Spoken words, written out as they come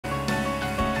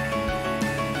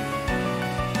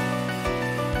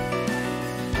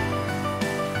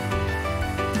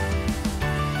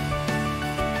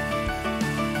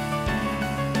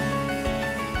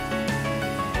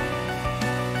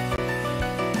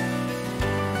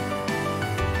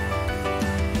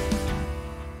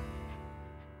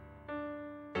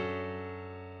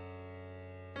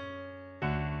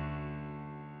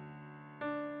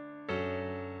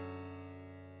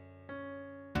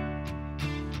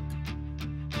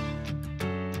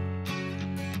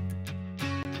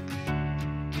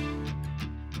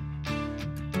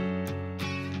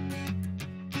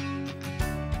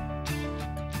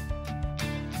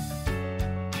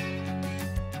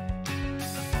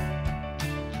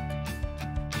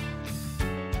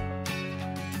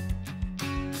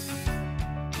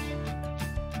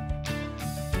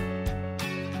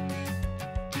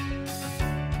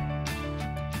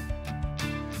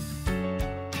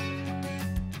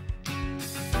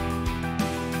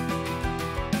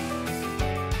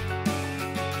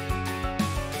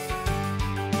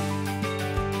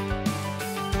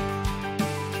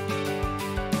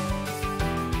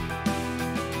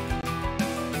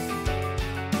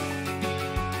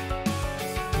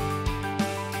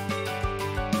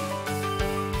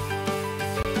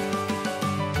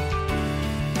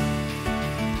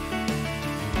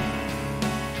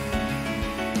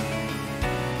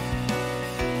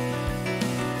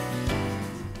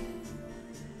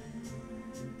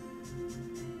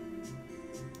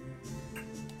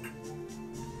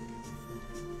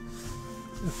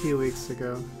A few weeks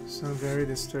ago, some very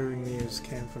disturbing news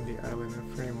came from the island of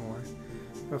Fremor,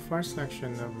 a far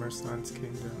section of Mersan's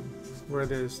kingdom, where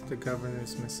the governor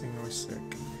is missing or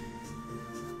sick.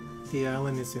 The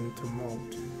island is in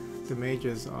tumult. The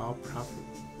mages all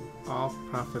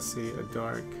prophesy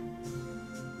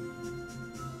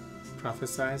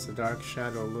prophesize a dark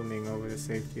shadow looming over the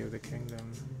safety of the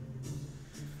kingdom.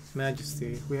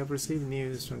 Majesty, we have received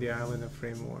news from the island of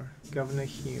Fremor. Governor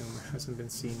Hume hasn't been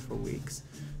seen for weeks.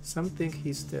 Some think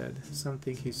he's dead, some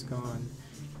think he's gone.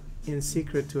 In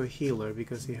secret to a healer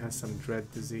because he has some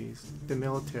dread disease. The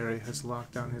military has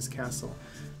locked down his castle.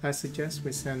 I suggest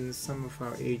we send some of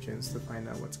our agents to find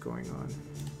out what's going on.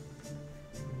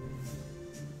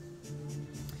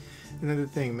 Another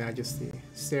thing, Majesty,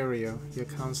 Serio, your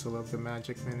counsel of the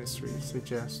magic ministry,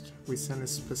 suggests we send a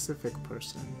specific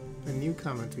person, a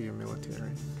newcomer to your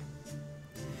military.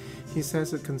 He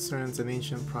says it concerns an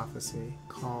ancient prophecy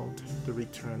called the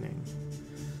Returning.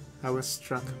 I was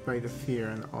struck by the fear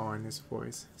and awe in his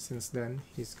voice. Since then,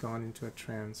 he's gone into a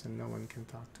trance and no one can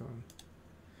talk to him.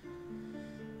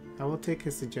 I will take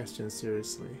his suggestion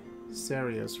seriously.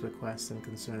 Serio's requests and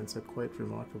concerns are quite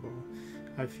remarkable.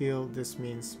 I feel this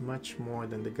means much more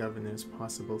than the governor's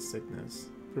possible sickness.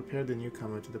 Prepare the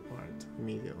newcomer to depart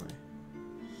immediately.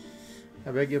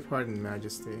 I beg your pardon,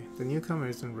 Majesty. The newcomer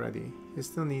isn't ready. He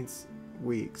still needs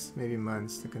weeks, maybe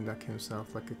months, to conduct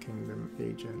himself like a kingdom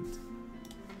agent.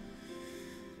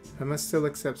 I must still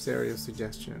accept Serio's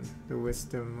suggestion. The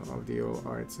wisdom of the old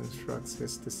arts instructs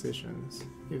his decisions.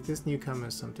 If this newcomer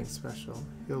is something special,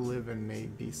 he'll live and may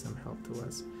be some help to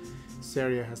us.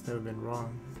 Serio has never been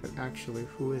wrong, but actually,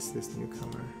 who is this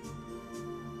newcomer?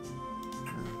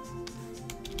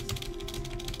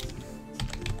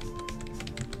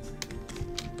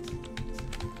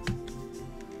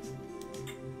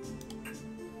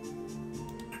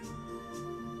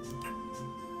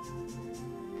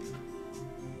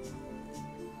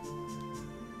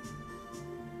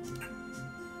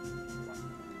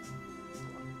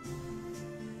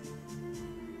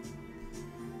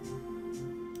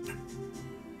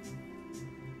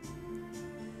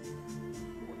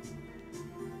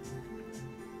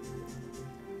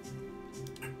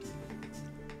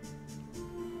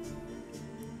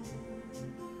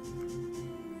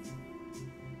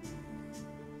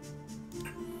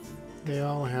 They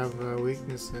all have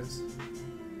weaknesses.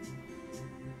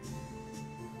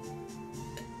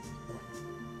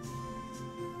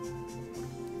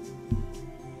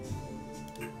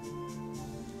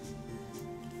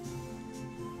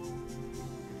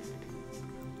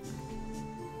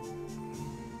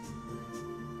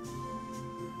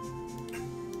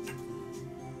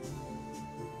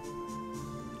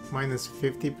 Minus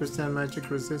 50% magic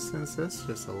resistance, that's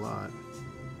just a lot.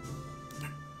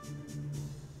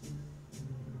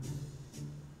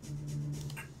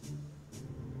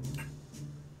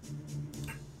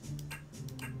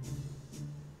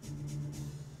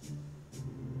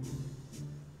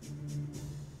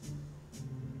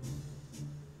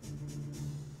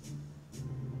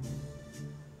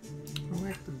 I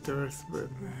like the dearth, but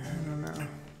I don't know.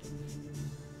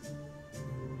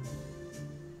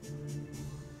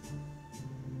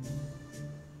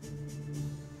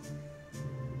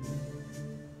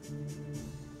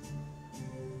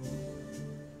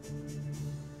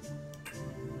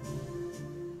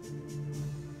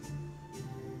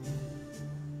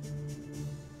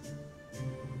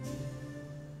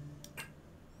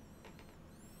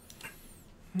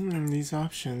 These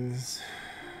options.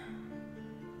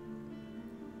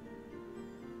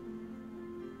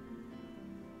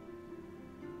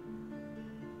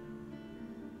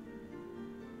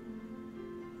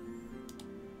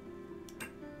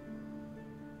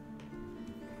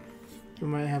 You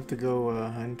might have to go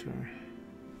hunter.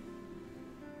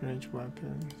 Range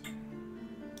weapons.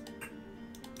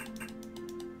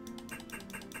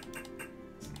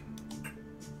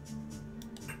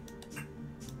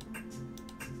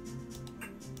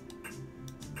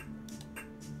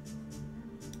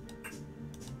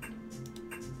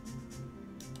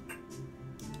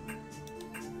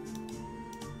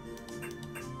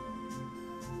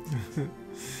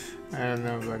 I don't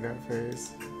know about that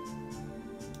phase.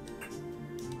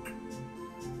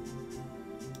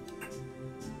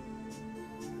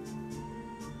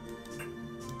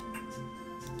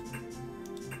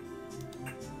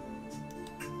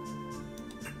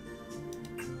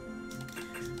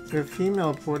 The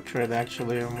female portrait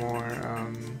actually are more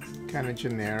kind of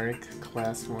generic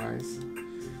class-wise,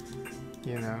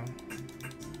 you know,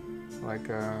 like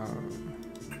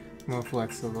more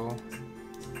flexible.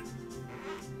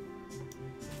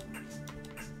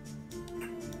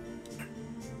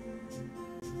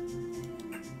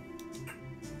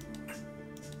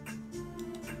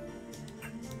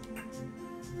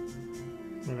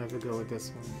 gonna have to go with this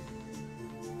one.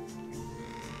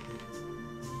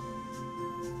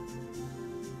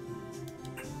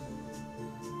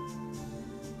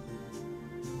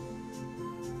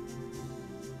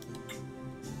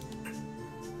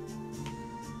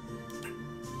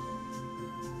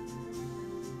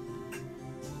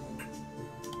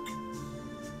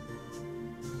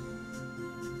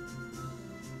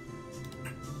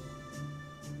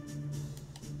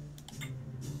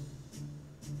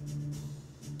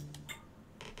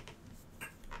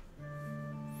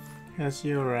 As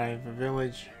you arrive, a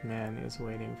village man is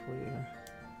waiting for you.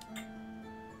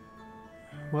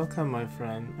 Welcome, my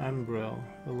friend. I'm Brill,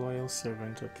 the loyal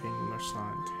servant of King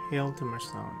Mersant. Hail to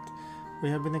Mersant. We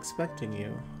have been expecting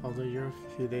you, although you're a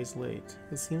few days late.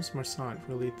 It seems Mersant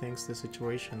really thinks the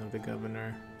situation of the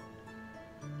governor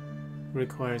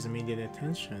requires immediate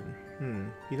attention.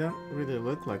 You don't really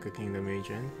look like a kingdom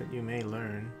agent, but you may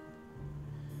learn.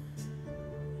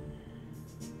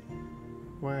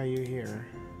 Why are you here?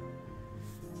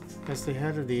 As the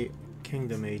head of the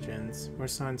Kingdom Agents,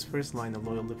 Mersant's first line of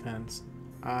loyal defense,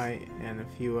 I and a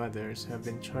few others have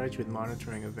been charged with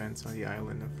monitoring events on the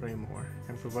island of Freymore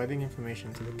and providing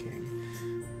information to the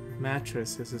king.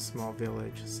 Mattress is a small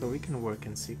village, so we can work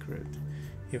in secret.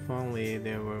 If only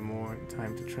there were more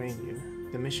time to train you.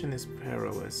 The mission is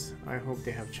perilous. I hope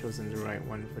they have chosen the right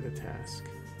one for the task.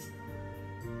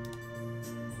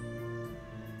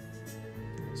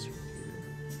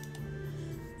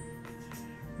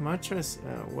 Mattress,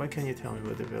 what can you tell me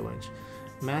about the village?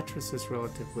 Mattress is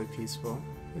relatively peaceful.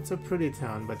 It's a pretty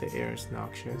town, but the air is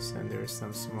noxious and there is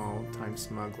some small-time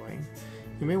smuggling.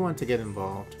 You may want to get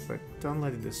involved, but don't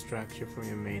let it distract you from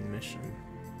your main mission.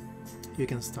 You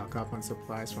can stock up on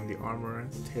supplies from the armorer,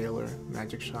 tailor,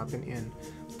 magic shop, and inn.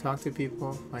 Talk to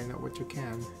people, find out what you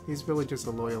can. These villagers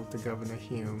are loyal to Governor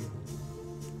Hume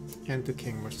and to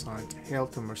King Mersant. Hail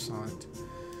to Mersant.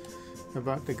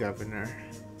 About the governor.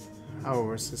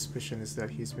 Our suspicion is that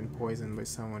he's been poisoned by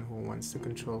someone who wants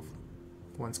control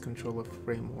of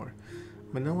Freymore,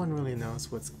 but no one really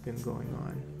knows what's been going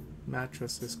on.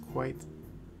 Mattress is quite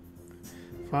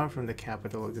far from the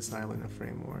capital of this island of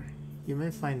Freymore. You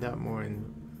may find out more in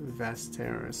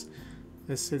Vasteras,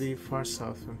 a city far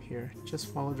south from here.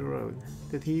 Just follow the road.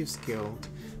 The Thieves Guild.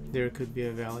 There could be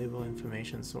a valuable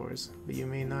information source, but you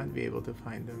may not be able to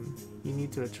find them. You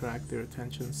need to attract their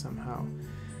attention somehow.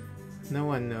 No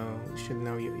one should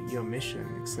know your mission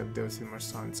except those in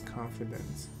Mersant's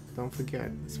confidence. Don't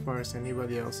forget, as far as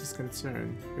anybody else is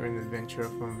concerned, you're an adventurer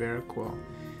from Veriqual,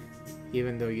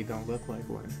 even though you don't look like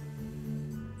one.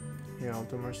 Hail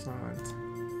to Mersant.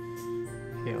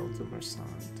 Hail to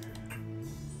Mersant.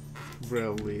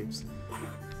 Brill leaves.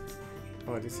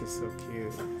 Oh, this is so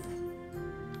cute.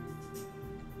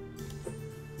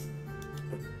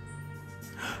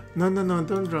 No,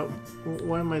 don't drop.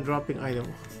 Why am I dropping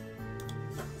item?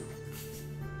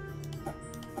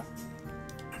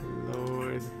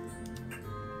 Lord.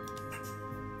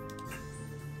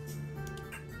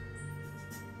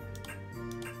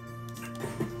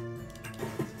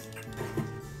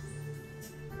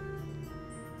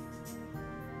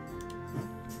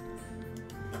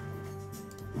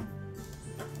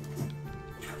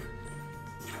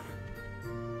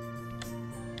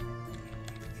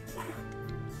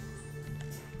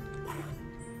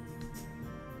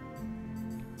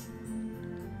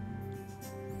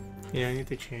 Yeah, I need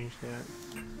to change that.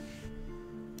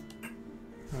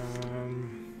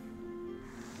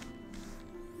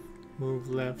 Move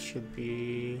left should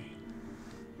be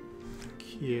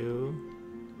Q.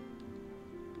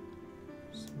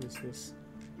 So this is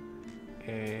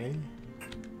A.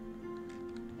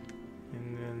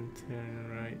 And then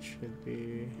turn right should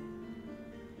be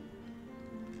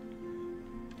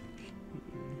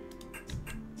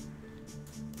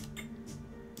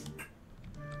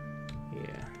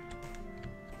yeah.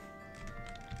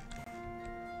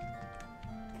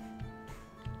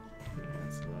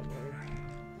 That's a lot better.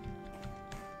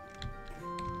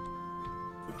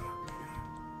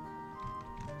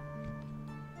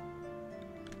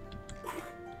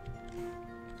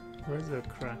 Where's the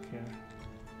crack here?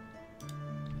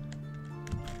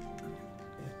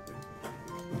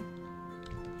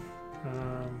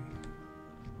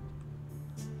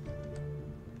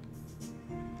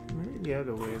 Maybe the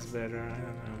other way is better, I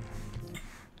don't know.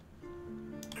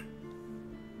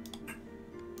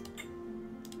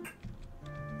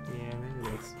 Yeah, maybe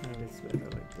it's better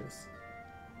like this.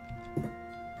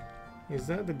 Is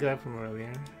that the guy from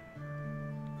earlier?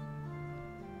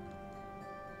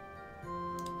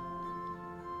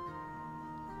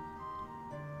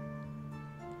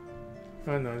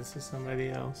 Oh no, this is somebody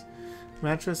else.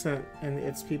 Mattress and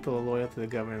its people are loyal to the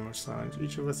government, Marsange.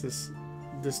 Each of us is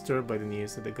disturbed by the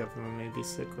news that the government may be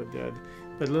sick or dead,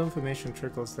 but little information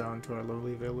trickles down to our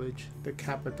lowly village. The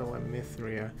capital and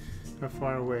Mithria are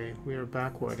far away. We are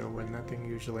backwater where nothing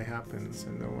usually happens,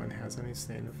 and no one has any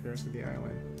say in the affairs of the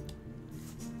island.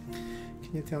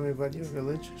 Can you tell me about your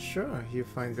village? Sure, you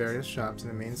find various shops in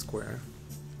the main square,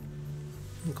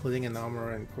 including an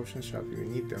armor and potion shop if you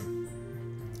need them.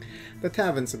 The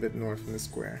tavern's a bit north from the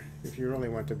square. If you really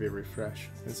want to be refreshed,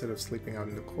 instead of sleeping out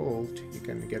in the cold, you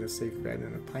can get a safe bed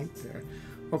and a pint there,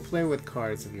 or play with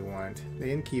cards if you want. The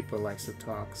innkeeper likes to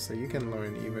talk, so you can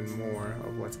learn even more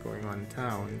of what's going on in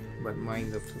town, but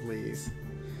mind the police.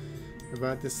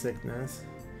 About the sickness.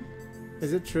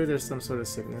 Is it true there's some sort of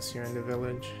sickness here in the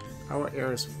village? Our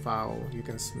air is foul, you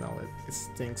can smell it. It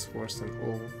stinks worse than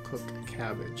old cooked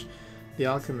cabbage. The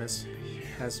alchemist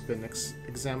has been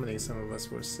examining some of us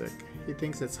who are sick. He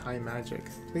thinks it's high magic.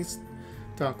 Please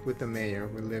talk with the mayor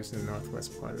who lives in the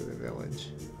northwest part of the village.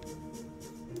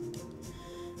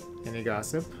 Any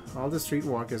gossip? All the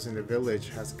streetwalkers in the village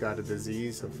has got a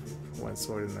disease of one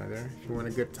sort or another. If you want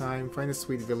a good time, find a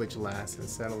sweet village lass and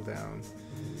settle down.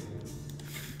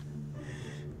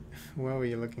 Why were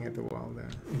you looking at the wall there?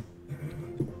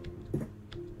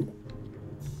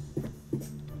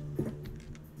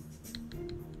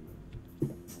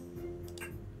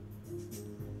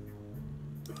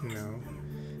 No.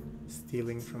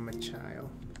 Stealing from a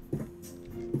child.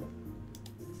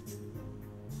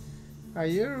 Are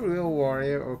you a real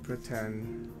warrior or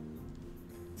pretend?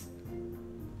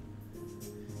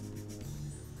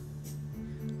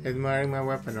 Admiring my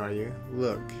weapon, are you?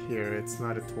 Look, here, it's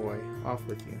not a toy. Off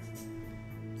with you.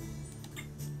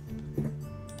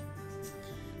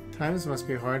 Times must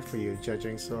be hard for you,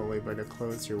 judging solely by the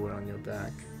clothes you wear on your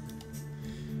back.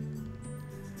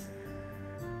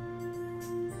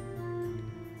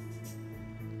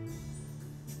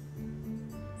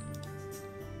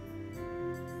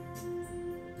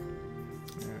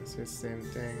 It's the same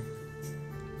thing.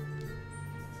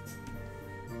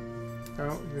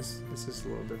 Oh, this is a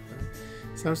little different.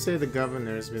 Some say the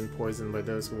governor has been poisoned by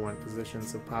those who want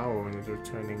positions of power when the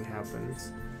returning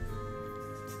happens.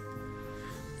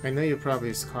 I know you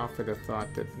probably scoff at the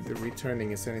thought that the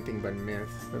returning is anything but myth,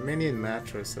 but many in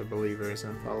Mattress are believers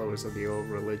and followers of the old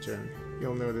religion.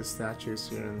 You'll notice statues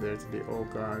here and there to the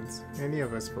old gods. Many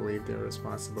of us believe they're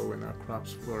responsible when our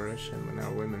crops flourish and when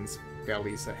our women's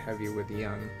bellies are heavy with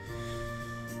young.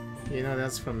 You know,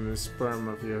 that's from the sperm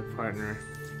of your partner.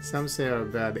 Some say our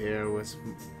bad air was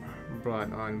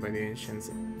brought on by the ancients'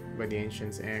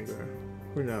 anger.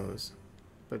 Who knows?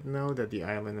 But know that the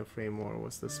island of Raymore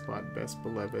was the spot best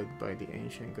beloved by the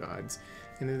ancient gods,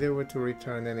 and if they were to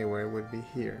return anywhere, it would be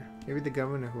here. Maybe the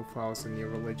governor who follows the new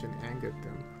religion angered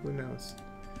them. Who knows?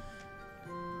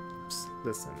 Psst,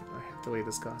 listen, I have to lay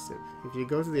this gossip. If you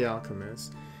go to the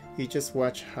alchemist, you just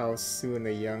watch how soon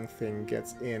a young thing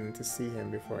gets in to see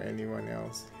him before anyone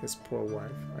else. His poor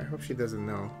wife. I hope she doesn't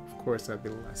know. Of course, I'd be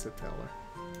the last to tell her.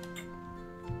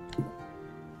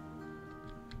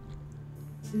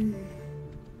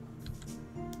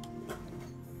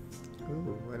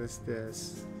 Ooh, what is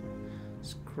this?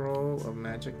 Scroll of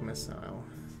Magic Missile.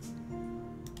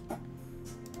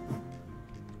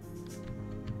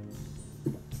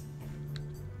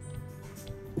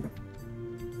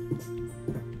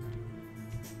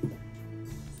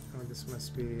 Oh, this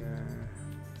must be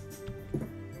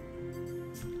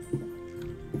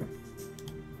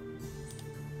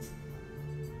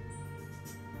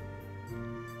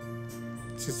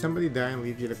Should somebody die and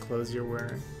leave you the clothes you're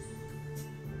wearing?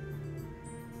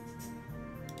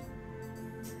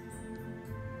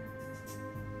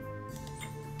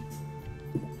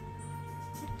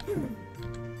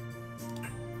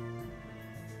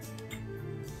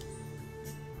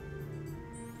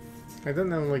 I don't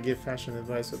normally give fashion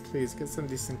advice, but please get some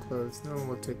decent clothes. No one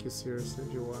will take you seriously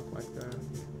if you walk like that.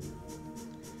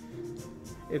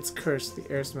 It's cursed. The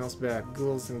air smells bad.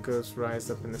 Ghouls and ghosts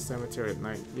rise up in the cemetery at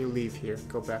night. You leave here.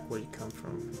 Go back where you come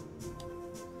from.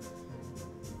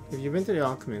 If you've been to the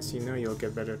alchemist, you know you'll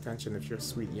get better attention if you're a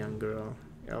sweet young girl.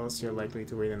 Else you're likely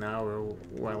to wait an hour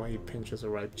while he pinches her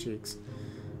ripe cheeks.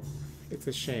 It's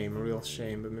a shame, a real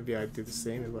shame, but maybe I'd do the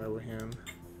same if I were him.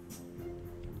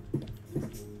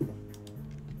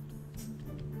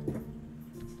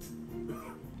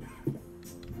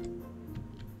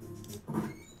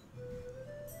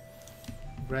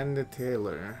 Brenda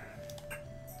Taylor.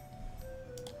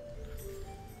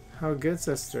 Our goods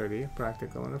are sturdy,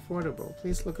 practical, and affordable.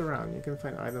 Please look around. You can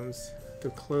find items to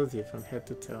clothe you from head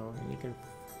to toe, and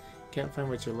can't find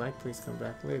what you like, please come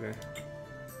back later.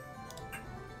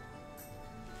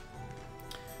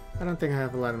 I don't think I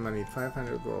have a lot of money.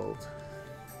 500 gold.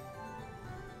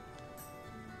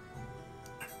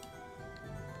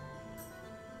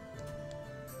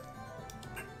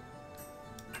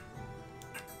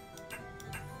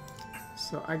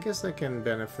 So I guess I can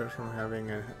benefit from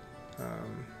having a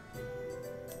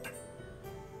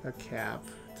cap.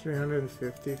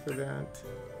 350 for that.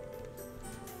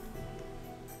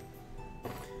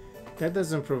 That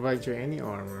doesn't provide you any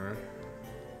armor.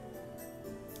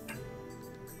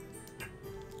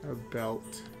 A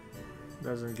belt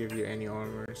doesn't give you any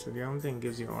armor, so the only thing that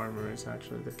gives you armor is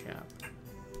actually the cap.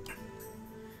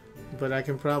 But I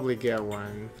can probably get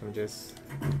one from just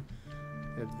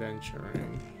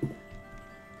adventuring.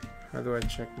 How do I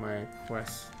check my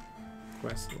quest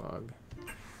log?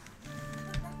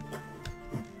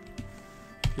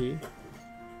 P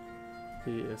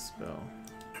is spell.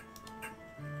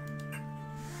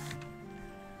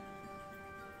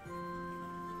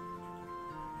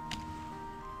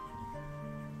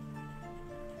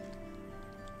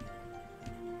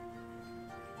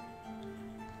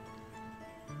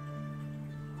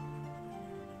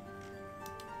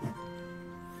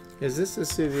 Is this the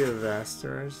city of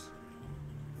Vasters?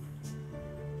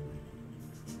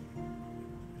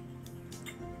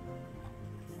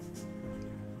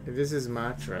 This is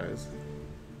Matras.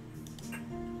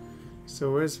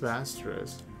 So where's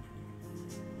Vastras?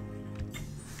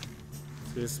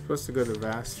 So you're supposed to go to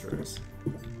Vastras.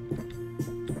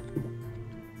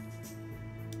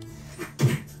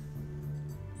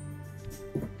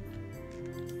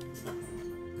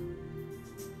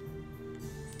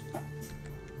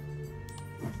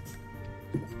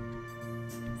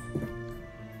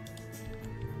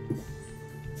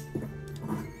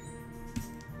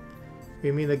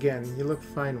 We meet again. You look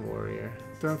fine, warrior.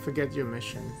 Don't forget your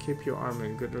mission. Keep your armor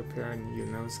in good repair and your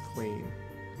nose clean.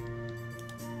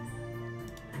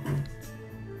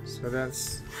 So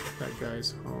that's that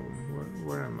guy's home.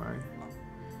 Where am I?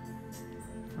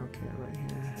 Okay, right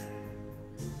here.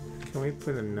 Can we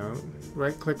put a note?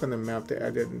 Right click on the map to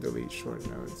edit and delete short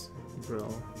notes.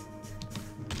 Bro.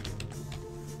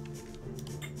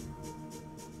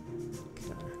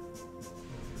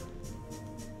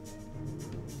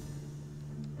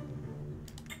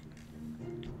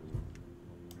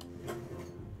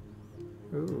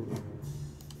 Ooh.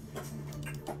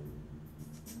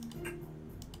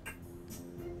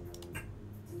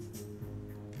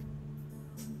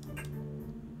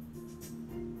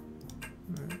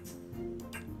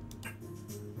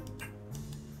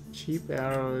 Cheap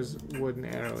arrows, wooden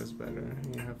arrow is better.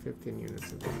 You have 15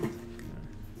 units of them.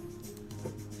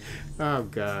 Okay. Oh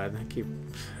god, I keep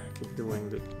doing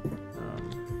the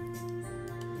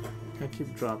I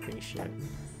keep dropping shit.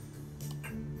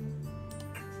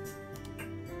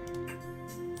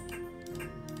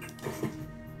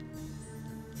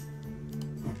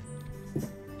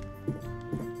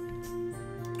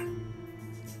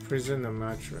 Prison of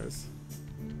Matras.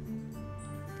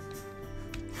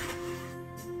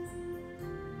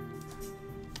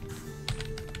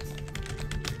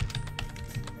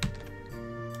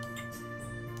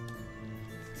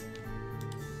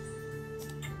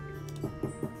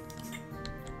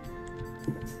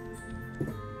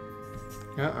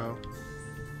 Uh-oh.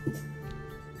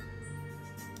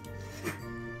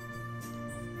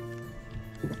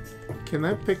 Can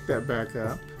I pick that back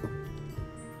up?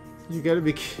 You gotta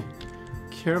be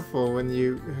careful when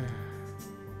you...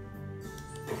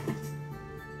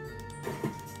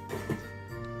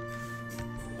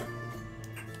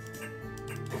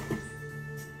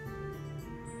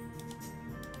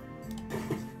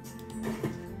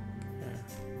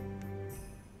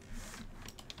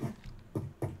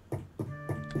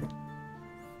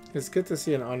 It's good to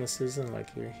see an honest citizen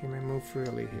like you. You may move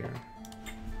freely here.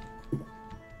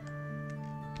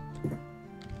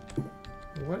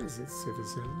 What is it,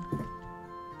 citizen?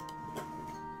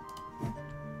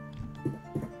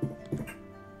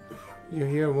 You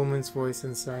hear a woman's voice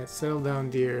inside. Settle down,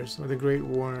 dears, or the great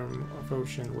worm of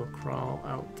ocean will crawl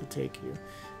out to take you,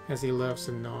 as he loves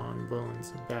to gnaw on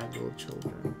bones of bad little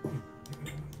children.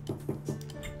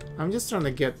 I'm just trying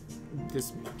to get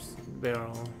this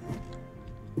barrel.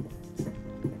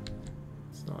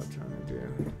 That's all I'm trying to do.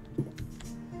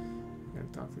 I'm gonna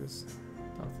talk to this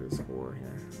whore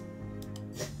here.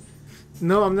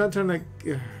 No, I'm not trying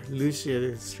to Lucia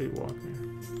the streetwalker.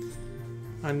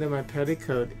 Under my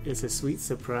petticoat is a sweet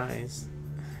surprise.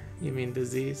 You mean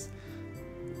disease?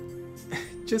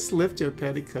 Just lift your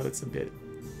petticoats a bit,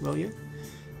 will you?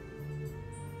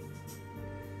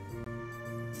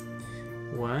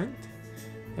 What?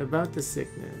 About the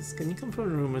sickness. Can you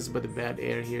confirm rumors about the bad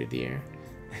air here, dear?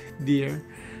 Dear,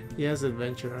 Yes,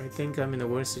 adventurer. I think I'm in a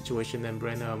worse situation than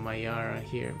Brenna or Mayana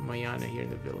here in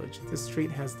the village. The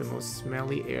street has the most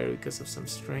smelly air because of some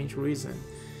strange reason.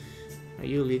 Are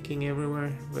you leaking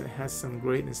everywhere? But it has some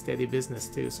great and steady business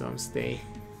too, so I'm staying.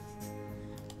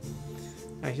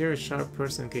 I hear a sharp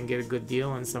person can get a good deal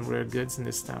on some rare goods in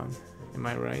this town. Am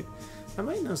I right? I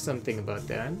might know something about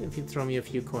that. If you throw me a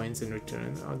few coins in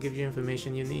return, I'll give you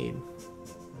information you need.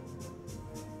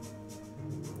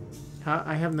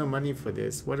 I have no money for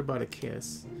this. What about a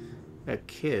kiss? A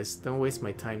kiss? Don't waste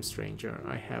my time, stranger.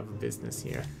 I have business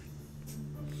here.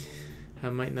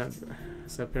 I might not...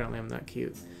 So apparently I'm not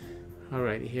cute.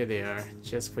 Alright, here they are.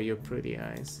 Just for your pretty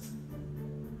eyes.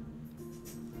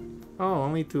 Oh,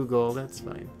 only 2 gold. That's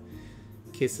fine.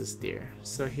 Kisses, dear.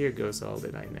 So here goes all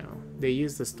that I know. They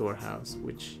use the storehouse,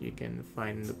 which you can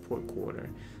find in the port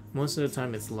quarter. Most of the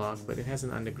time it's locked, but it has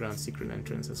an underground secret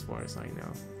entrance as far as I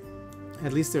know.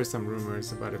 At least there's some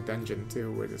rumors about a dungeon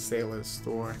too, where the sailors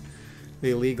store the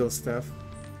illegal stuff.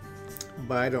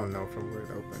 But I don't know from where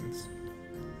it opens.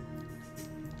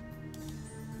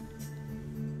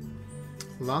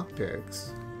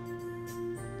 Lockpicks.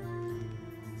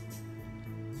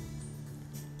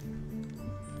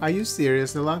 Are you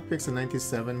serious? The lockpicks are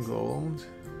 97 gold?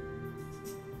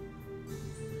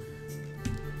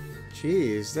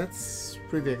 Jeez, that's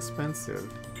pretty expensive.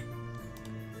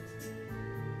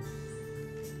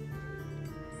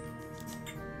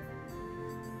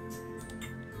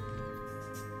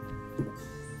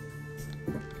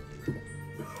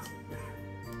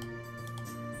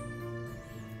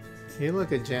 You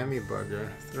look a jammy bugger.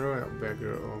 Throw out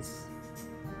beggars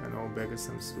and I'll beggar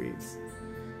some sweets.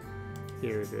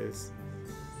 Here it is.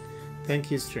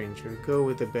 Thank you, stranger. Go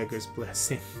with the beggar's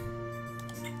blessing.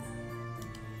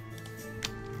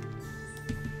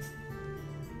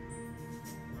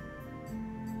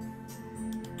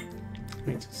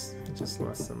 I just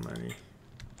lost some money.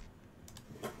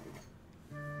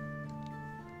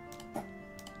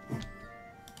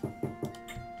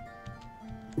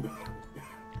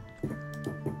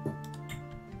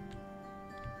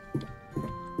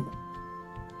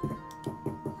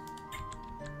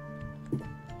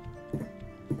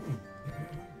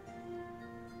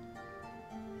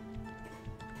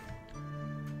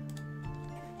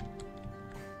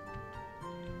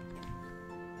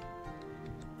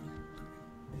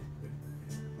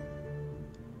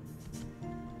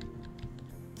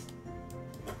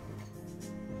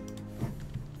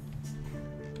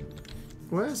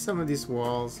 What if some of these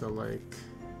walls are like...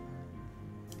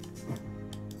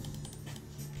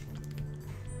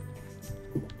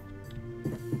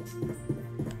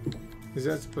 Is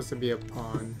that supposed to be a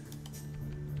pawn?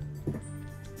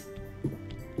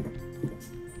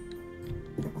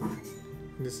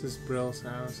 This is Brill's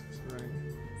house, right?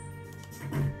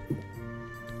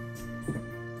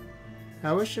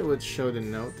 I wish it would show the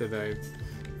note that I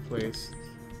placed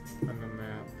on the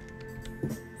map.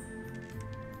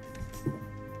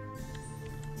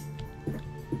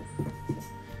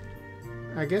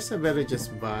 I guess I better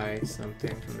just buy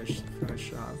something from the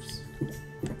shops.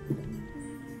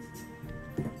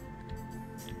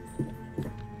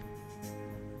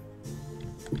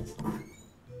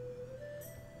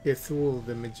 Ithul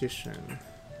the magician.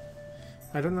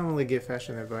 I don't normally give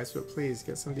fashion advice, but please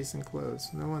get some decent clothes.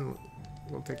 No one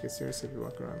will take you seriously if you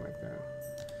walk around like that.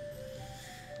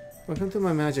 Welcome to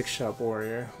my magic shop,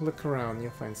 warrior. Look around,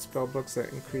 you'll find spellbooks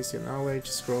that increase your knowledge,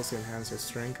 scrolls to enhance your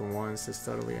strength, and wands to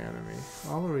startle your enemy.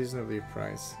 All are reasonably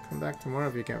priced. Come back tomorrow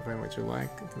if you can't find what you like.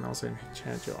 You can also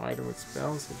enchant your item with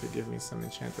spells if you give me some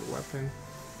enchanted weapon,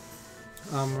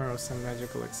 armor, or some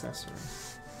magical accessory.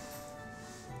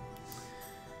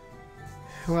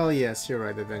 Well, yes, you're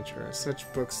right, adventurer.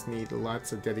 Such books need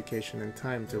lots of dedication and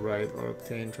time to write or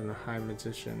obtain from the high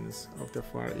magicians of the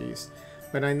Far East.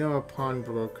 But I know a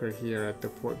pawnbroker here at the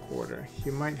port quarter. He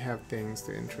might have things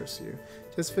to interest you.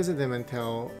 Just visit him and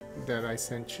tell that I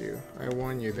sent you. I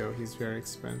warn you though, he's very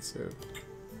expensive.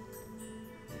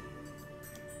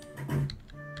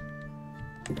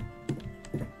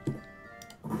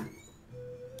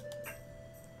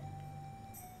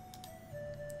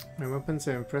 My weapons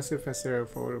are impressive as they're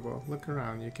affordable. Look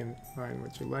around, you can find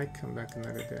what you like, come back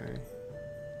another day.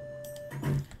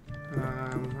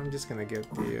 I'm just gonna get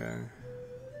the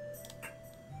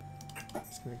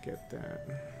gonna get that.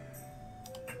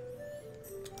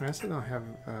 I also don't have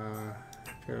a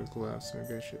pair of gloves, so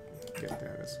maybe I should get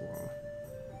that as well.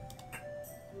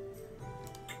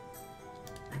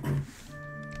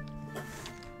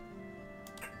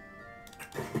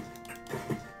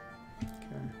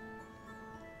 Okay.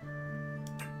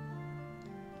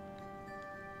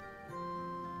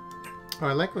 Oh,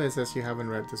 I like when it says you haven't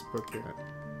read this book yet.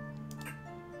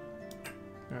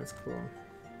 That's cool.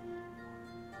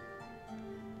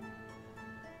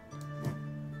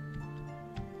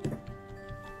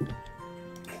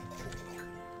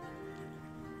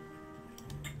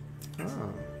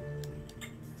 Oh.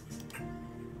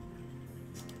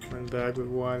 1 bag with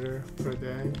water per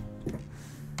day.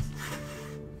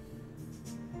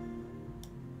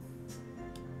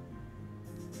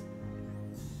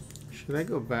 Should I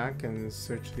go back and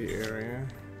search the area?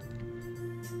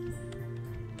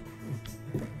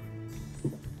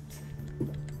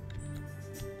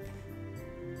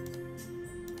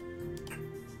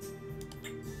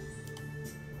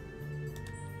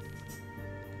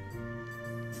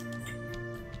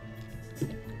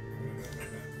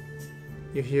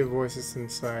 You hear voices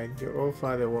inside. Your old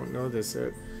father won't notice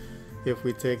it if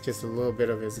we take just a little bit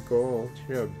of his gold.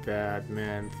 You're a bad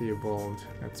man, Theobald.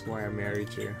 That's why I married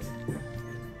you.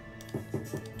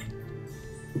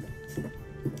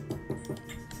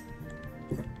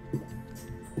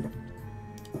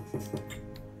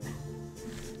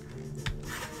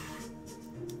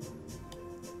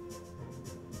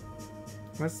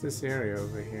 What's this area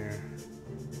over here?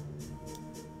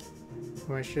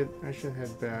 Oh, I should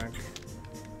head back.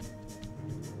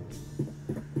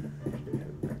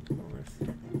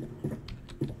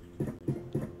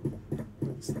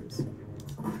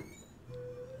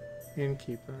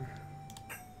 Innkeeper.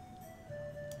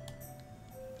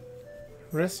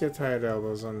 Rest your tired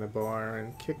elbows on the bar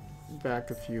and kick back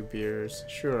a few beers.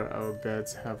 Sure, our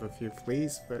beds have a few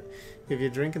fleas, but if you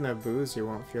drink enough booze, you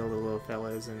won't feel the little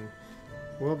fellas and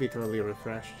we'll be totally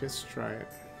refreshed. Just try it.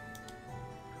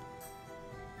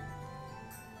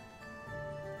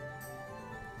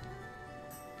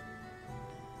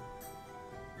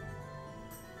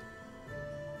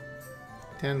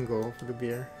 $10 for the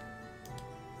beer.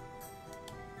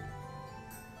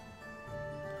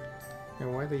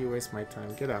 And why do you waste my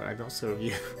time? Get out, I don't serve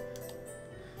you.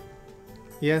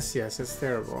 Yes, it's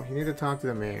terrible. You need to talk to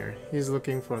the mayor. He's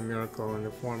looking for a miracle in the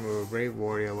form of a brave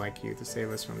warrior like you to save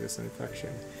us from this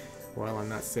infection. Well, I'm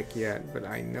not sick yet, but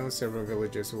I know several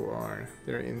villagers who are.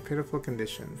 They're in pitiful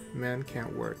condition. Men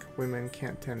can't work. Women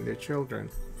can't tend their children.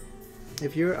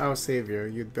 If you're our savior,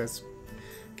 you'd best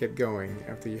get going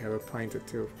after you have a pint or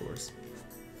two, of course.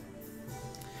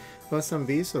 Well, some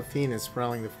beast or fiend is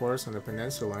prowling the forest on the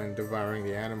peninsula and devouring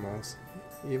the animals.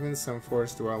 Even some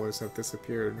forest dwellers have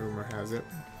disappeared, rumor has it.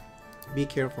 Be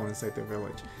careful inside the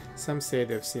village. Some say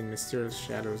they've seen mysterious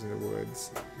shadows in the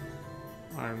woods.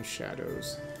 Armed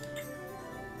shadows.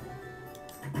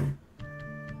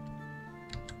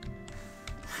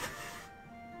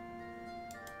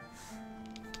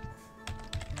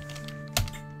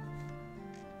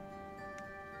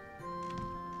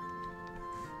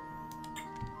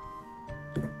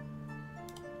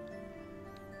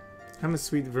 I'm a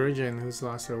sweet virgin who's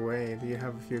lost her way. Do you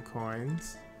have a few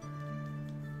coins?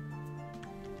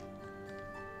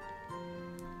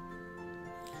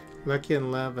 Lucky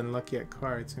in love and lucky at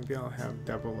cards. Maybe I'll have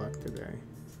double luck today.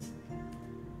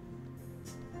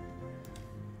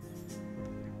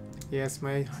 Yes,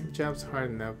 my job's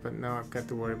hard enough, but now I've got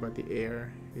to worry about the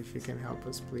air. If you can help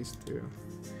us, please do.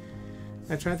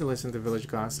 I tried to listen to village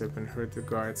gossip and heard the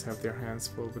guards have their hands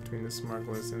full between the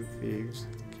smugglers and thieves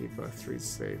to keep our streets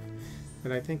safe.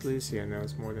 But I think Lucia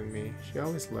knows more than me. She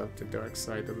always loved the dark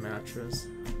side of Mattress.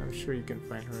 I'm sure you can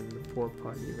find her in the poor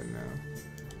part even now.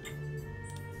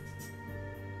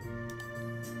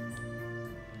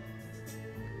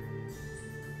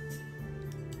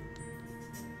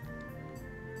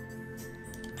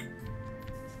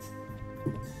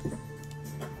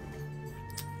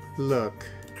 Look.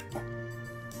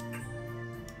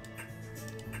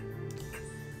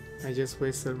 I just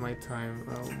wasted my time,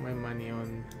 my money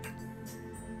on...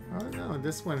 Oh no,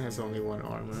 this one has only one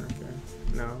armor, okay.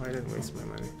 No, I didn't waste my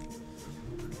money.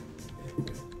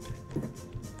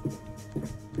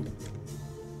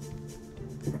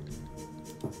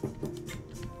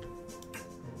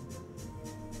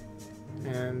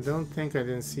 And don't think I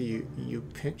didn't see you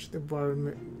pinch the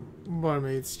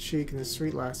barmaid's cheek in the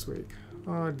street last week.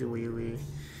 Oh, dewey.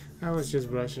 I was just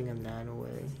brushing a nan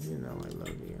away. You know I love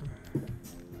you.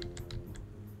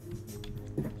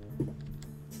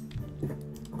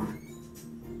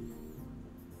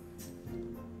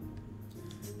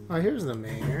 Oh, here's the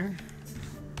mayor.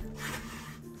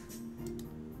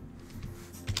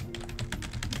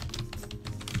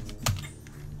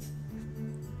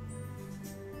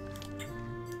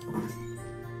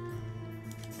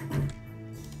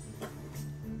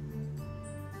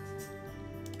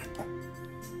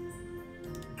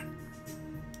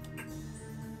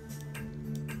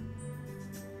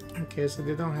 Okay, so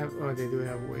they don't have, oh, they do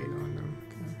have weight on them.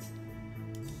 Okay.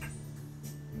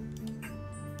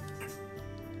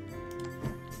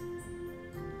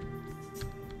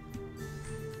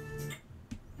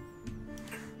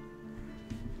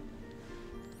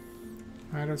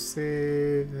 Auto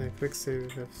save, quick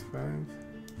save F5.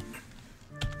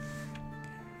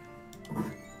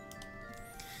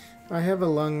 I have a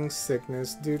lung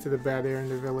sickness due to the bad air in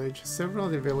the village. Several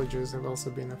of the villagers have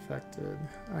also been affected.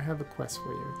 I have a quest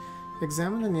for you.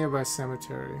 Examine the nearby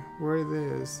cemetery. Where it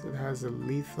is, it has a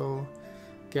lethal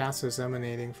gases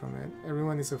emanating from it.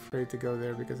 Everyone is afraid to go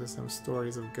there because of some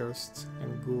stories of ghosts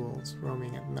and ghouls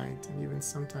roaming at night and even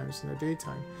sometimes in the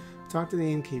daytime. Talk to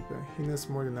the innkeeper. He knows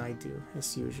more than I do,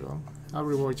 as usual. I'll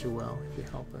reward you well if you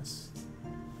help us.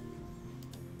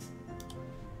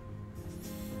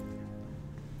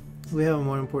 We have a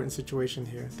more important situation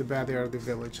here. The bad air of the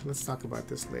village. Let's talk about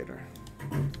this later.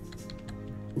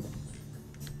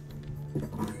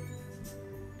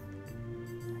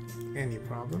 Any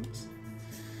problems?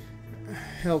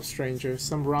 Help, stranger.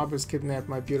 Some robbers kidnapped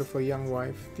my beautiful young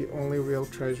wife, the only real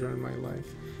treasure in my life.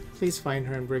 Please find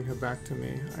her and bring her back to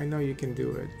me. I know you can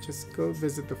do it. Just go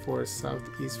visit the forest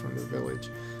southeast from the village.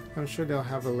 I'm sure they'll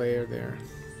have a lair there.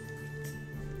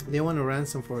 They want a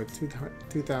ransom for her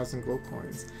 2,000 gold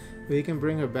coins. But you can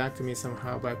bring her back to me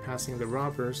somehow by passing the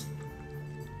robbers.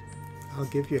 I'll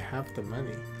give you half the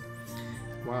money.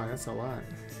 Wow, that's a lot.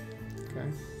 Okay.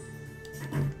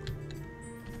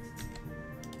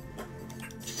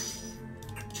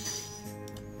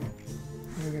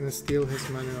 We're gonna steal his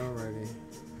money already.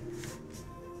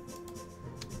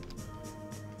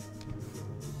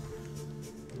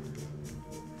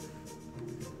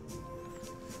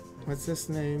 What's his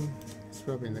name? It's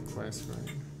probably in the quest, right?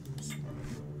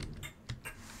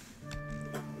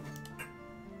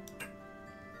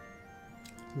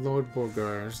 Lord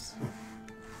Borgars.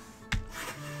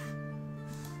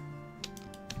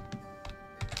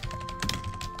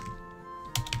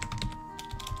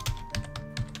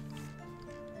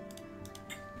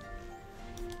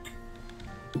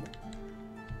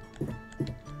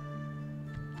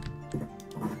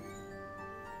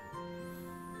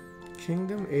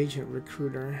 Kingdom Agent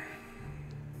Recruiter.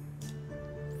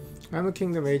 I'm a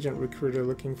Kingdom Agent Recruiter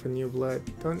looking for new blood.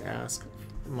 Don't ask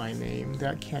my name.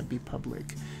 That can't be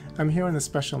public. I'm here on a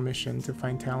special mission to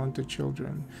find talented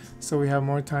children, so we have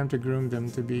more time to groom them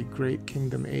to be great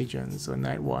Kingdom Agents or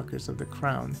Nightwalkers of the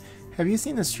Crown. Have you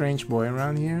seen a strange boy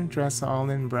around here, dressed all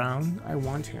in brown? I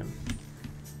want him.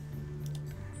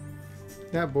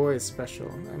 That boy is special.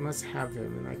 I must have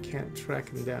him, and I can't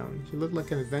track him down. You look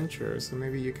like an adventurer, so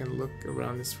maybe you can look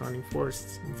around the surrounding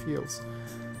forests and fields.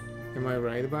 Am I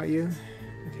right about you?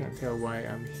 I can't tell why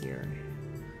I'm here.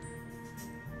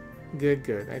 Good,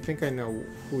 good. I think I know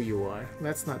who you are.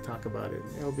 Let's not talk about it.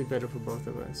 It'll be better for both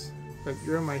of us. But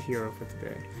you're my hero for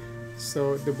today.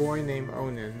 So, the boy named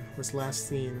Onan was last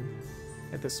seen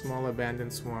at the small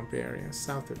abandoned swamp area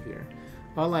south of here.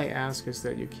 All I ask is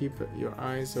that you keep your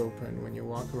eyes open when you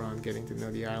walk around getting to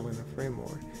know the island of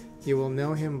Raymore. You will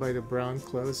know him by the brown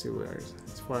clothes he wears.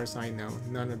 As far as I know,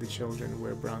 none of the children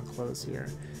wear brown clothes here.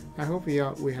 I hope we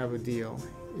have a deal.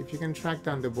 If you can track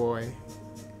down the boy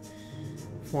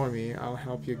for me, I'll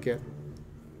help you too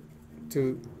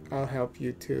to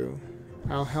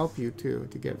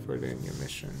get further in your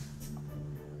mission.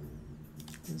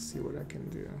 Let's see what I can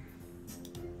do.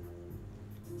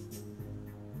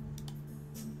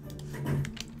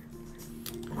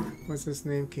 What's his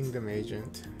name? Kingdom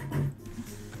Agent.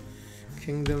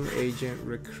 Kingdom Agent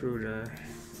Recruiter.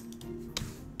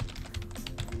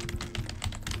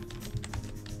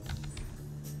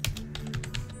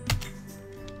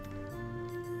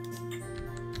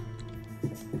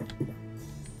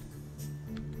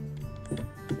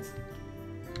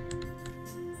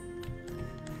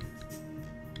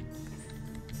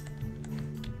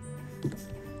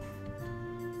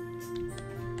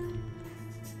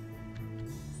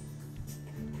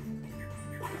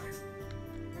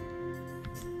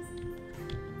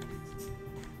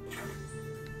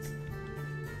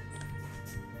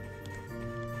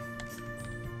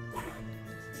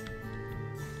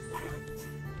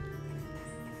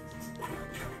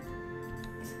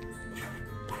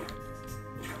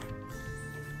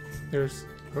 There's...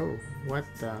 oh, what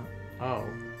the... oh.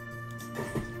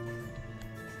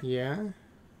 Yeah?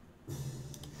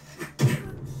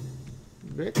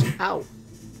 Bitch, ow!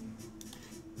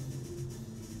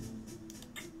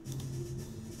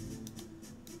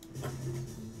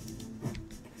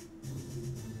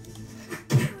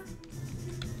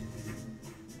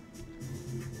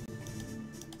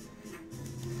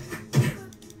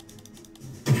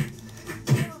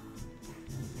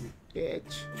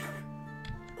 Bitch.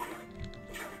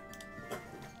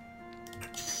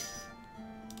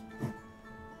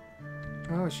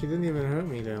 Oh, she didn't even hurt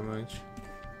me that much.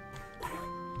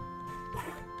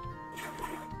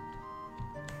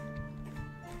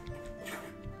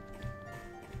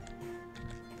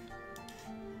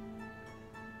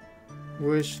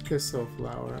 Jewish thistle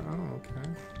flower. Oh, okay.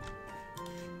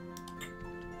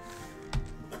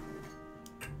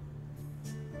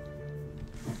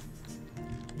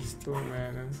 Store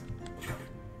mana.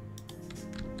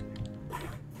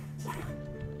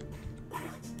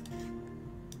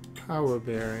 Power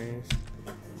berries.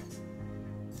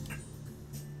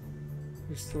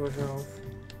 Restore health.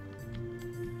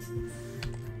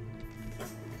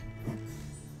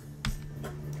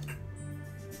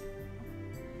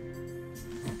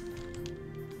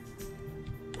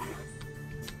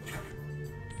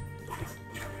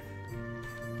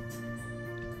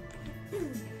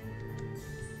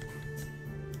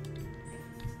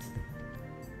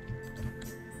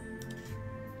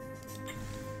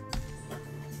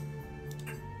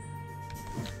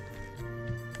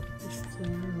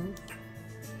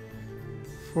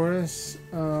 Forest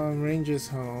ranges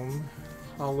home,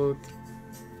 hollow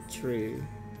tree.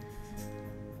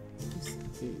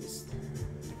 East.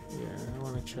 Yeah, I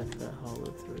want to check that hollow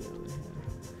tree over here.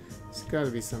 There's got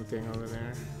to be something over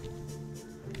there.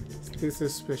 It's too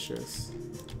suspicious.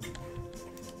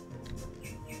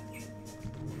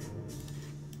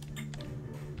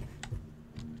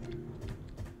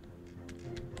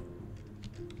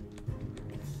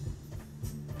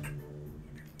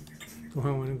 Do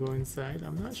I want to go inside?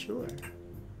 I'm not sure.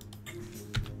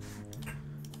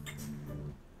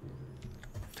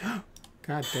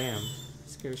 God damn.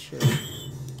 Scared shit.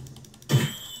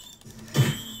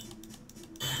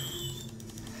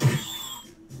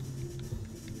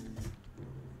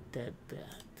 Dead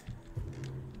bat.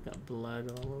 Got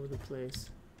blood all over the place.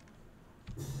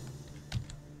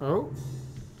 Oh!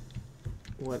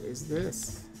 What is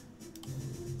this?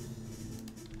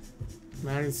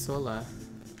 Marisola.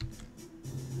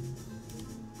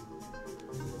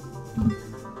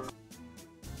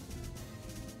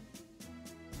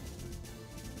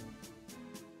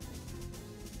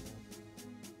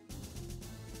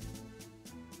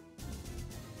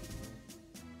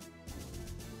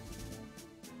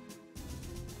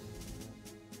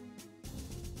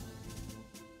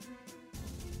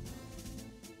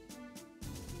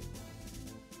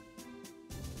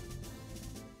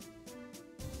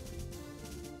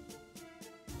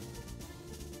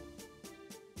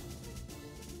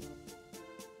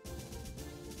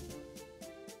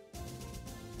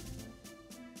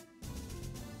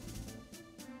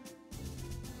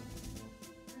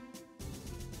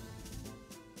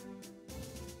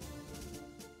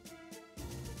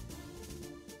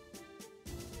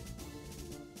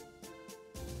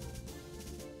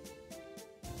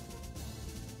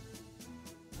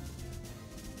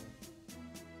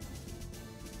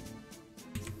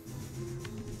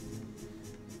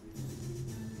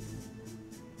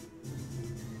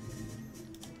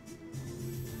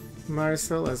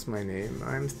 Marcella's my name.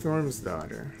 I'm Thorm's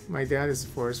daughter. My dad is a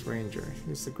forest ranger.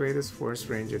 He's the greatest forest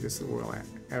ranger this world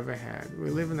ever had. We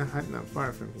live in a hut not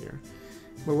far from here.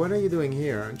 But what are you doing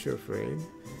here? Aren't you afraid?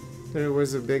 There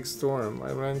was a big storm.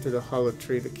 I ran to the hollow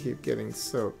tree to keep getting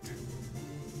soaked.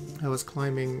 I was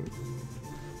calming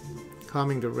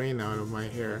the rain out of my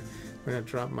hair when I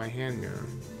dropped my hand mirror.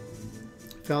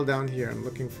 Fell down here. I'm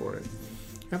looking for it.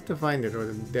 I have to find it or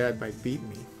the dad might beat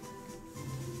me.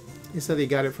 He said he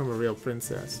got it from a real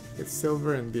princess. It's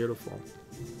silver and beautiful.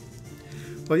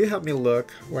 Well, you help me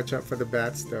look. Watch out for the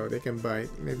bats, though. They can bite.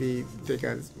 Maybe take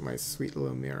out my sweet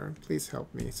little mirror. Please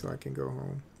help me so I can go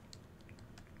home.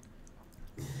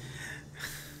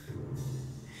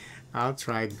 I'll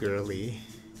try, girly.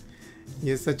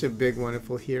 You're such a big,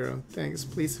 wonderful hero. Thanks.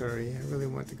 Please hurry. I really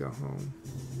want to go home.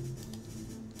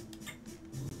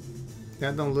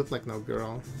 That don't look like no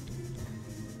girl.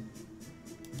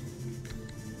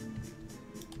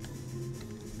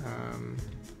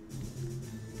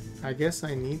 I guess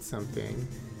I need something.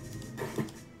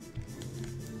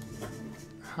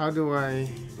 How do I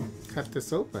cut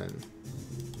this open?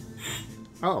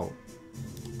 Oh.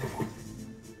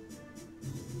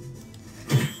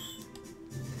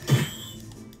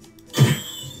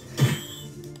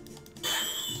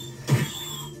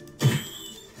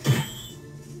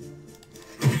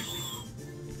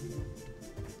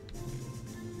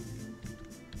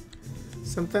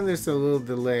 Sometimes there's a little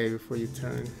delay before you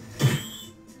turn.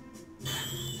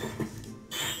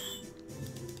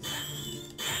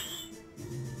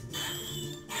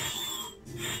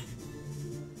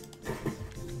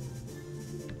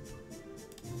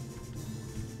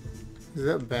 Is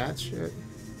that bad shit?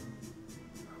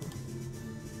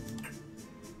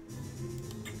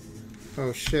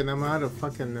 Oh shit, I'm out of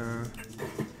fucking,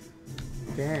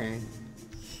 dang.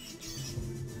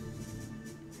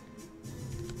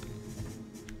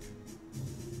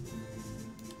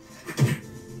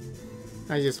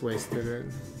 I just wasted it.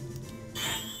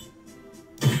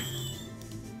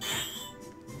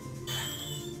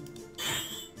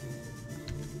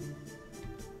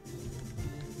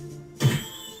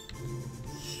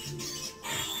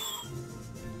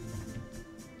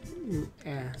 You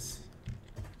ass.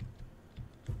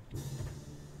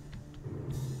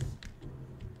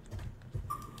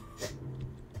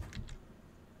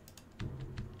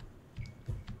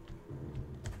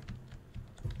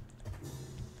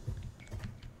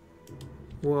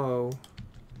 Whoa.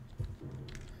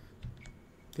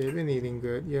 They've been eating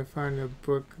good. You find a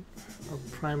book, a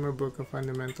primer book of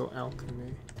fundamental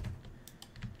alchemy.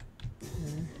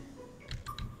 Okay.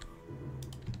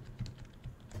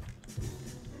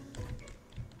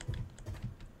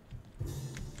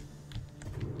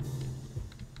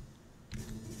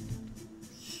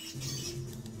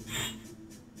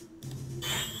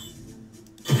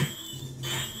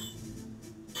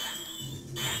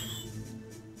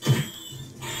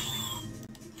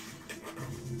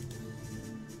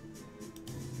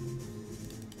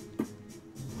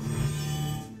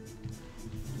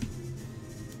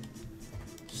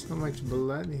 So much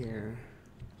blood here.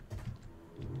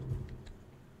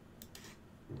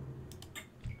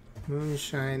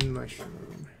 Moonshine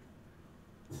mushroom.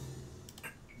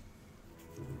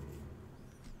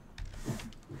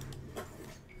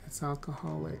 It's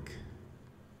alcoholic.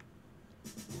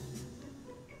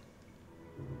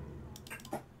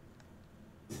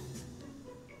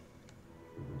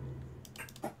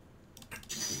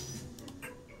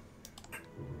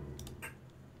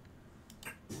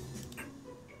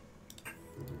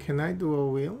 Can I do a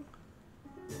wheel?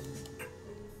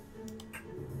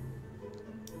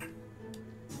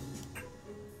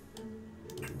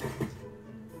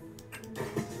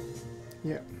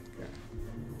 Yeah. Okay.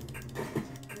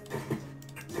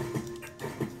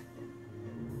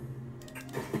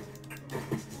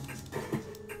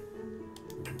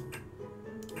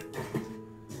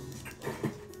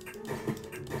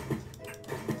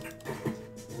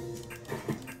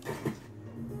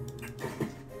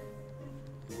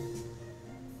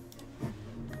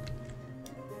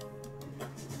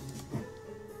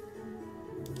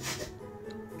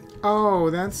 Oh,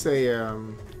 that's a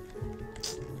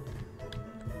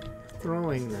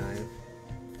throwing knife.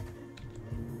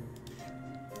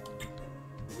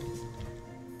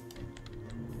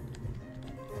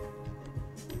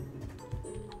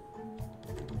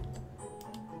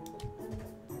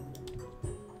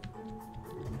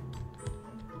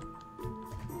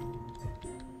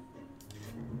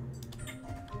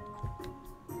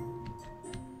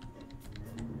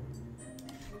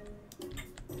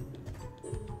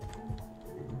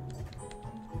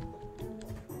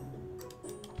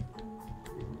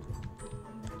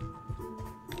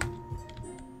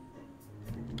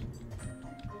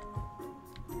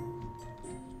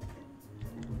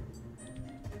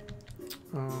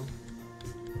 Oh.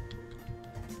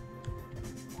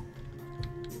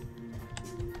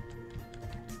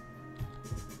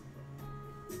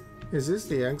 Is this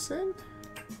the exit?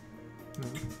 No.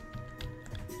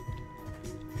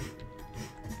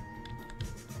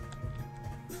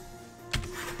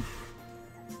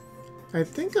 I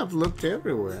think I've looked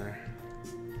everywhere.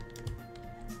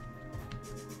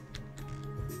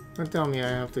 Don't tell me I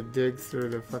have to dig through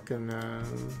the fucking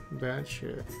bad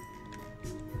shit.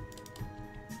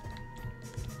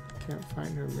 Can't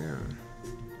find her mirror.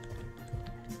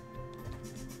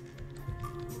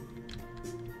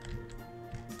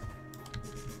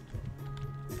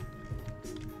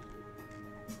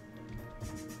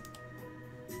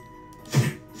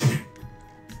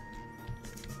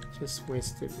 Just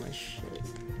wasted my shit.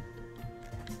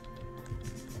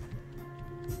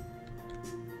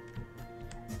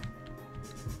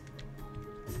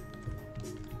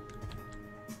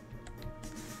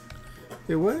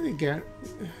 Where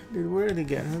did he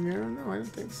get her mirror? No, I don't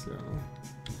think so.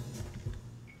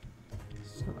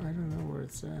 So I don't know where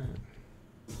it's at.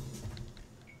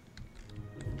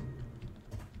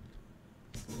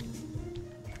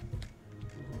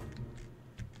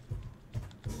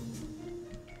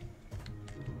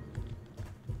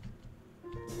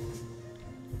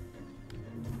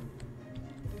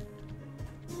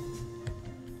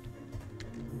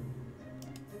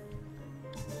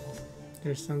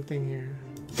 There's something here.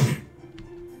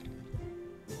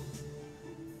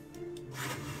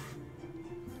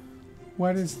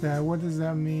 What is that? What does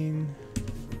that mean?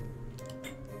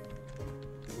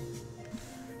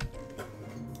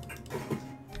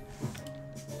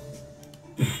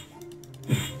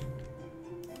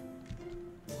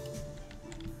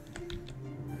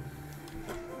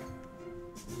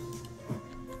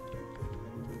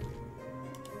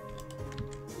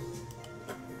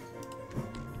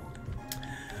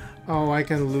 Oh, I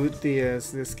can loot the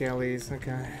skellies.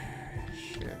 Okay.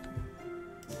 Shit.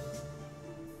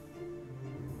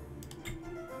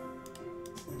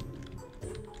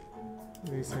 At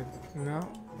least no,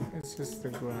 it's just the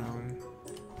ground.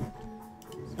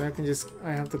 So I can just,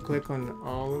 I have to click on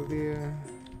all of the,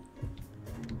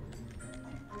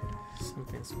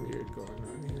 something's weird going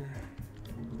on here.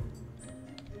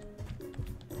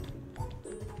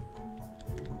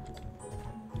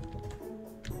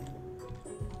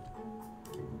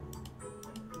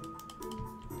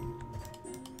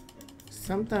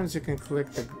 Sometimes you can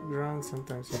click the ground,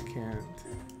 sometimes you can't.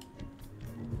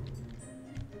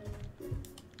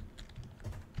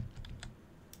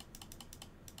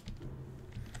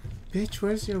 Bitch,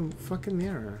 where's your fucking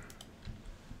mirror?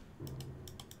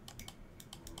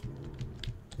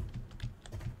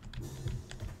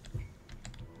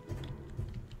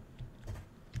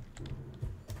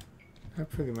 I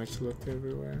pretty much looked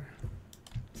everywhere.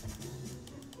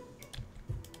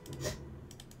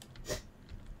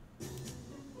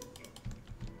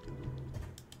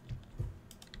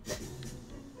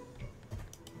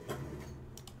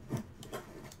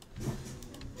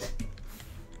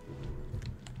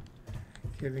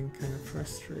 Getting kind of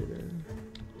frustrated.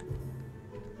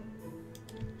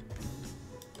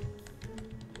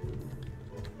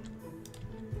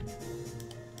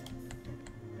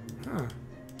 Huh.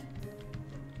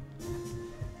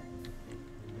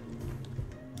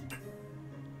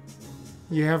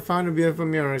 You have found a beautiful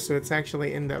mirror, so it's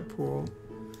actually in that pool.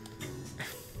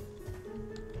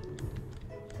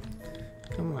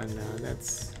 Come on now,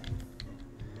 that's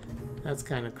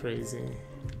kind of crazy.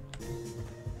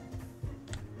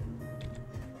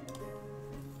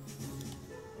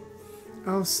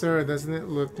 Oh, sir, doesn't it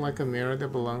look like a mirror that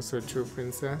belongs to a true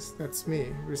princess? That's me.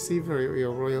 Receive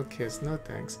your royal kiss. No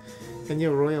thanks. And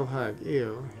your royal hug.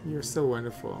 Ew, you're so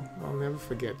wonderful. I'll never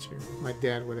forget you. My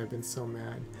dad would have been so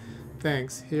mad.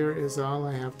 Thanks. Here is all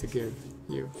I have to give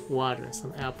you. Water,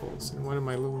 some apples, and one of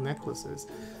my little necklaces.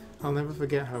 I'll never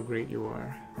forget how great you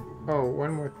are. Oh,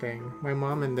 one more thing. My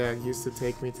mom and dad used to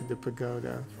take me to the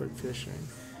pagoda for fishing.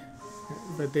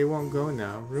 But they won't go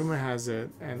now. Rumor has it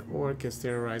an orc is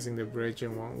terrorizing the bridge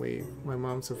and won't leave. My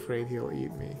mom's afraid he'll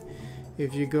eat me.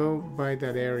 If you go by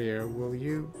that area, will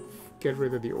you get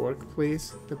rid of the orc,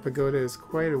 please? The pagoda is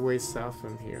quite a ways south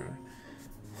from here.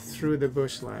 Through the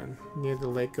bushland, near the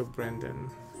Lake of Brendan.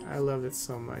 I love it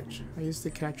so much. I used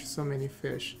to catch so many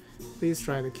fish. Please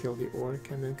try to kill the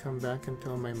orc and then come back and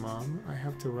tell my mom. I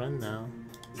have to run now.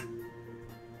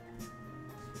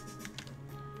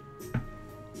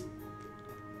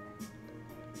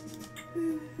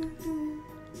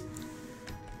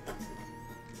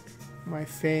 My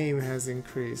fame has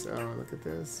increased. Oh, look at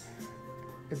this.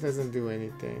 It doesn't do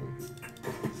anything.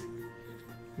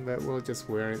 But we'll just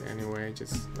wear it anyway,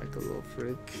 just like a little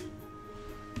freak.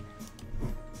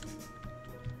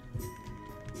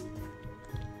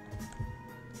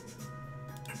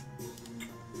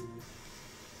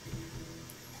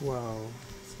 Wow,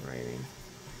 it's raining.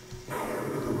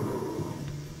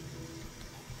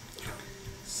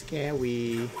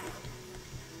 Scary.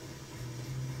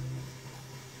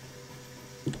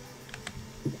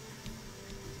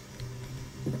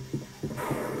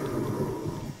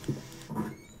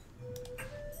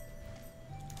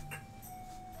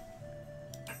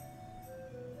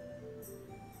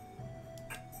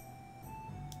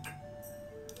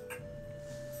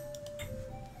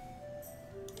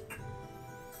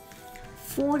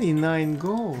 $49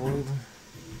 gold.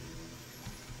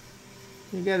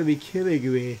 You gotta be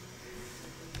kidding me.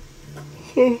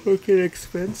 Oh, okay,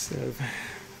 expensive.